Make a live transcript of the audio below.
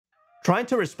Trying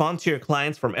to respond to your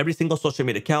clients from every single social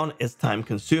media account is time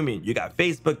consuming. You got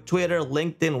Facebook, Twitter,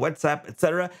 LinkedIn, WhatsApp,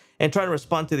 etc. And trying to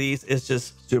respond to these is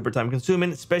just super time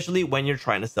consuming, especially when you're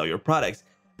trying to sell your products.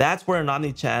 That's where an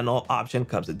omni-channel option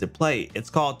comes into play.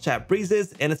 It's called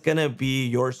ChatBreezes, and it's gonna be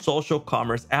your social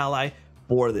commerce ally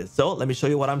for this. So let me show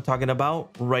you what I'm talking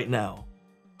about right now.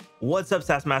 What's up,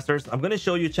 SaaS Masters? I'm going to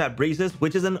show you ChatBreezes,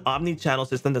 which is an omni-channel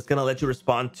system that's going to let you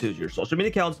respond to your social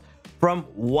media accounts from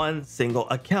one single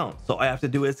account. So all I have to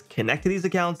do is connect to these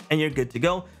accounts and you're good to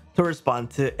go to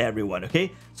respond to everyone,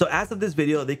 okay? So as of this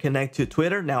video, they connect to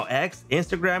Twitter, now X,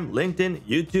 Instagram, LinkedIn,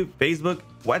 YouTube, Facebook,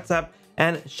 WhatsApp,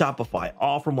 and Shopify,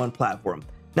 all from one platform.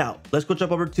 Now, let's go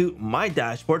jump over to my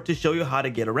dashboard to show you how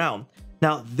to get around.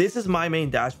 Now, this is my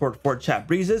main dashboard for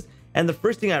ChatBreezes. And the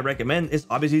first thing I recommend is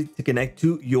obviously to connect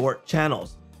to your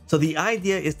channels. So the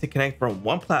idea is to connect from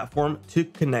one platform to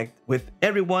connect with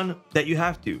everyone that you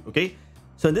have to, okay?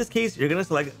 So in this case, you're gonna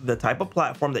select the type of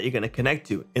platform that you're gonna connect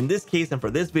to. In this case, and for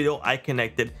this video, I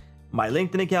connected my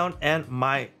LinkedIn account and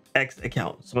my X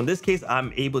account. So in this case,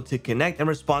 I'm able to connect and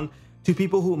respond to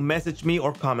people who message me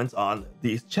or comments on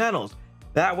these channels.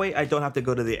 That way, I don't have to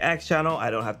go to the X channel. I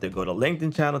don't have to go to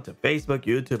LinkedIn channel, to Facebook,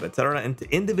 YouTube, etc., and to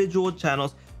individual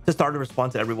channels to start to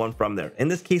respond to everyone from there. In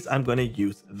this case, I'm going to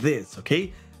use this,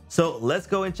 okay? So let's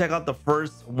go and check out the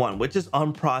first one, which is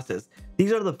unprocessed.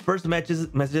 These are the first messages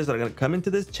that are going to come into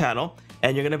this channel,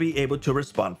 and you're going to be able to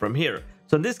respond from here.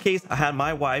 So in this case, I had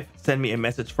my wife send me a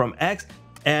message from X,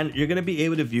 and you're going to be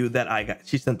able to view that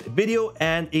she sent a video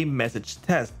and a message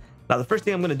test. Now, the first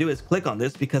thing I'm going to do is click on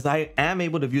this because I am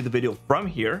able to view the video from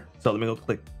here. So let me go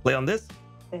click play on this.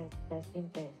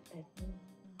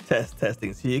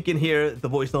 Testing, so you can hear the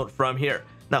voice note from here.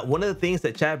 Now, one of the things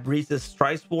that ChatBreezes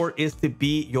strives for is to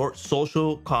be your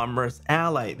social commerce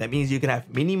ally. That means you can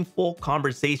have meaningful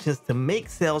conversations to make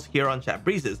sales here on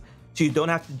ChatBreezes, so you don't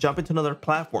have to jump into another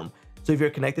platform. So if you're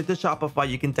connected to Shopify,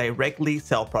 you can directly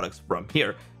sell products from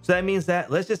here. So that means that,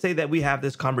 let's just say that we have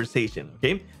this conversation,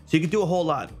 okay? So you can do a whole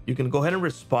lot. You can go ahead and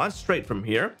respond straight from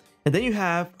here, and then you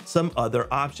have some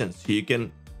other options. So you can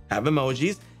have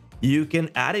emojis. You can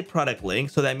add a product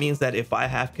link. So that means that if I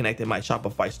have connected my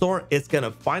Shopify store, it's going to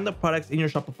find the products in your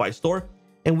Shopify store,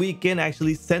 and we can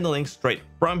actually send the link straight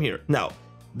from here. Now,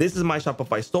 this is my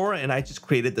Shopify store, and I just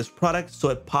created this product, so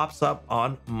it pops up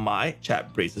on my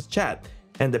ChatBreezes chat.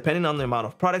 And depending on the amount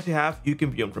of products you have, you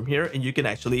can view them from here, and you can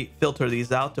actually filter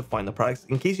these out to find the products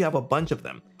in case you have a bunch of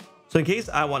them. So in case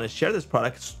I want to share this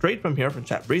product straight from here from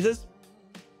ChatBreezes,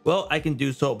 well, I can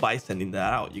do so by sending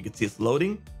that out. You can see it's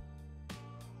loading.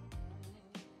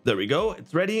 There we go,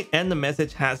 it's ready, and the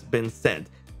message has been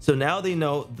sent. So now they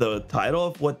know the title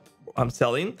of what I'm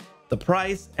selling, the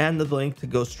price, and the link to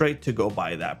go straight to go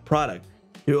buy that product.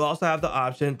 You also have the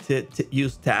option to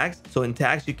use tags. So in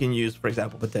tags, you can use, for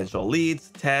example, potential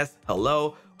leads, test,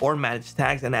 hello, or manage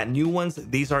tags and add new ones.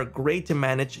 These are great to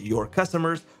manage your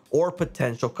customers or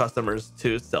potential customers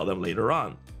to sell them later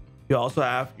on. You also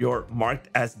have your marked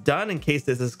as done. In case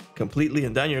this is completely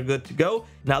undone, you're good to go.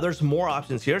 Now there's more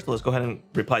options here. So let's go ahead and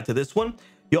reply to this one.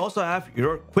 You also have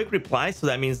your quick replies. So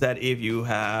that means that if you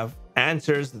have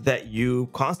answers that you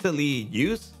constantly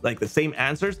use, like the same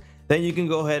answers, then you can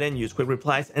go ahead and use quick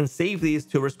replies and save these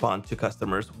to respond to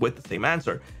customers with the same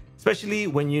answer. Especially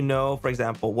when you know, for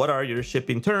example, what are your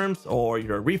shipping terms or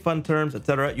your refund terms,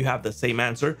 etc. You have the same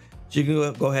answer. So you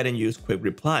can go ahead and use quick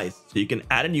replies. So you can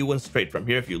add a new one straight from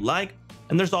here if you like.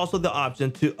 And there's also the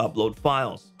option to upload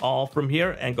files all from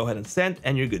here and go ahead and send,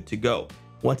 and you're good to go.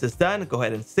 Once it's done, go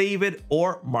ahead and save it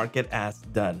or mark it as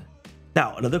done.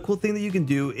 Now, another cool thing that you can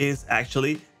do is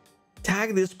actually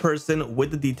tag this person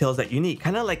with the details that you need,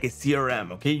 kind of like a CRM,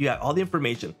 okay? You have all the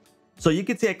information. So you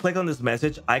can see I click on this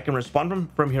message, I can respond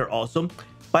from here also,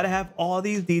 but I have all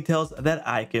these details that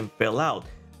I can fill out.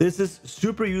 This is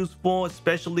super useful,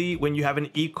 especially when you have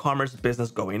an e-commerce business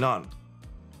going on.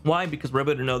 Why? Because we're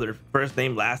able to know their first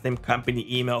name, last name, company,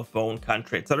 email, phone,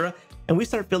 country, etc. And we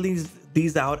start filling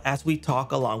these out as we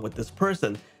talk along with this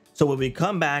person. So when we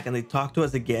come back and they talk to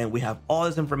us again, we have all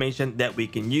this information that we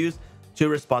can use to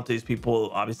respond to these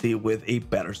people, obviously with a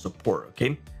better support,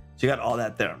 okay? So you got all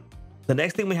that there. The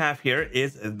next thing we have here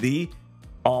is the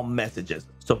all messages.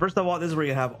 So first of all, this is where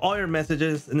you have all your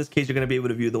messages. In this case, you're going to be able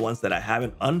to view the ones that I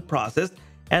haven't unprocessed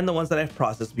and the ones that I've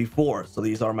processed before. So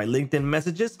these are my LinkedIn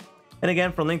messages. And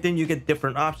again, from LinkedIn, you get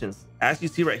different options. As you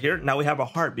see right here, now we have a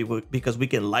heart because we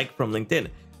can like from LinkedIn.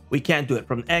 We can't do it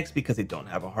from X because they don't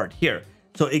have a heart here.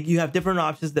 So you have different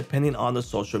options depending on the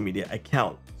social media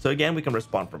account. So again, we can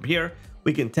respond from here,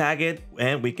 we can tag it,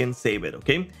 and we can save it,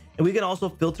 okay? And we can also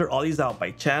filter all these out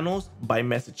by channels, by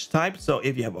message type. So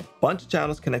if you have a bunch of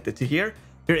channels connected to here,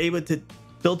 you're able to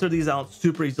filter these out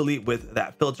super easily with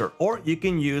that filter. Or you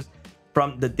can use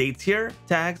from the dates here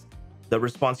tags, the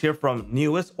response here from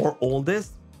newest or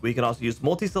oldest. We can also use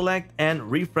multi-select and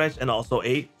refresh, and also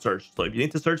a search. So if you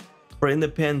need to search for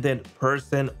independent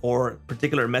person or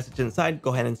particular message inside,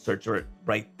 go ahead and search for it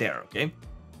right there. Okay.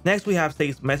 Next, we have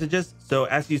save messages. So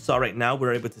as you saw right now,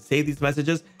 we're able to save these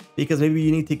messages because maybe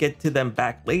you need to get to them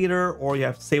back later, or you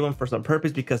have to save them for some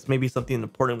purpose because maybe something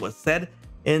important was said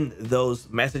in those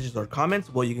messages or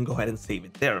comments. Well, you can go ahead and save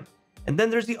it there. And then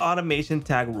there's the automation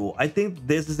tag rule. I think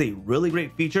this is a really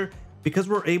great feature because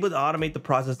we're able to automate the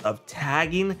process of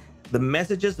tagging the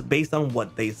messages based on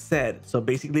what they said. So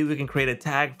basically we can create a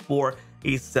tag for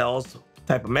a sales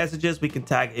type of messages. We can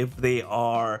tag if they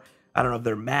are, I don't know, if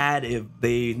they're mad, if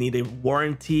they need a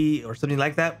warranty or something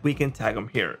like that, we can tag them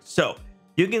here. So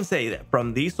you can say that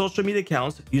from these social media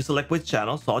accounts, you select which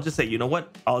channel. So I'll just say, you know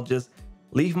what, I'll just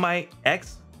leave my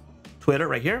X Twitter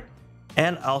right here,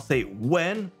 and I'll say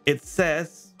when it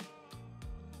says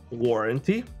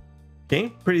warranty. Okay,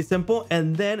 pretty simple.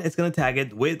 And then it's going to tag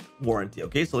it with warranty.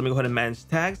 Okay, so let me go ahead and manage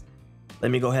tags.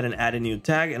 Let me go ahead and add a new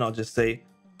tag, and I'll just say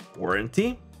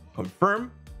warranty,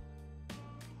 confirm.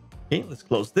 Okay, let's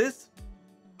close this,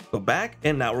 go back,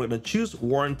 and now we're going to choose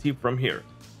warranty from here.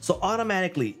 So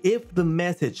automatically, if the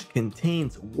message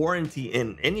contains warranty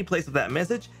in any place of that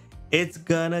message, it's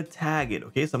gonna tag it.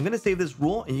 Okay, so I'm gonna save this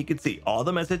rule, and you can see all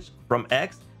the message from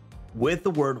X with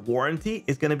the word warranty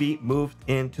is gonna be moved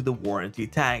into the warranty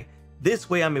tag. This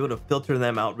way I'm able to filter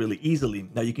them out really easily.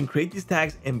 Now you can create these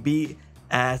tags and be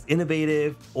as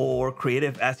innovative or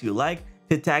creative as you like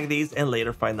to tag these and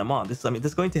later find them on. This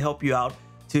is going to help you out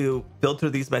to filter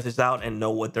these messages out and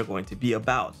know what they're going to be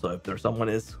about. So if there's someone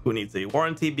who needs a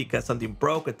warranty because something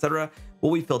broke, etc.,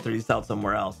 well, we filter these out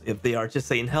somewhere else. If they are just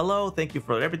saying hello, thank you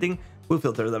for everything, we'll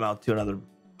filter them out to another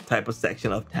type of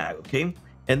section of tag. Okay,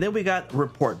 and then we got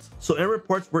reports. So in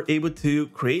reports, we're able to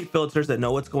create filters that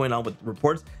know what's going on with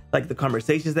reports, like the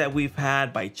conversations that we've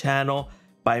had by channel,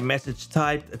 by message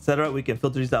type, etc. We can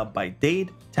filter these out by date,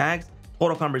 tags,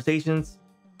 total conversations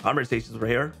right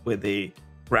here with a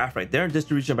graph right there,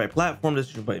 distribution by platform,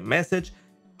 distribution by message,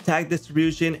 tag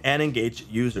distribution, and engage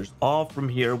users, all from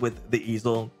here with the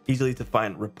easily to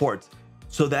find reports.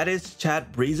 So that is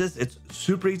ChatBreezes. It's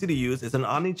super easy to use. It's an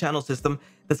omni-channel system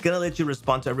that's going to let you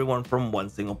respond to everyone from one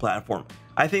single platform.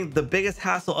 I think the biggest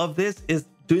hassle of this is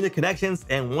doing the connections,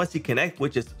 and once you connect,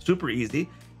 which is super easy,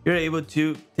 you're able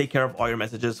to take care of all your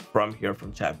messages from here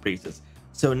from ChatBreezes.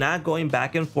 So not going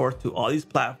back and forth to all these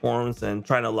platforms and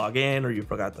trying to log in, or you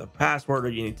forgot the password, or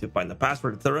you need to find the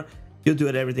password, etc. You'll do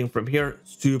everything from here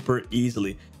super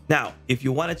easily. Now, if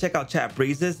you want to check out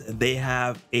ChatBreezes, they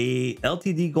have a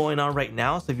LTD going on right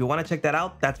now. So if you want to check that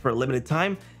out, that's for a limited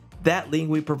time. That link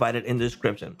we provided in the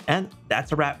description. And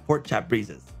that's a wrap for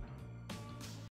ChatBreezes.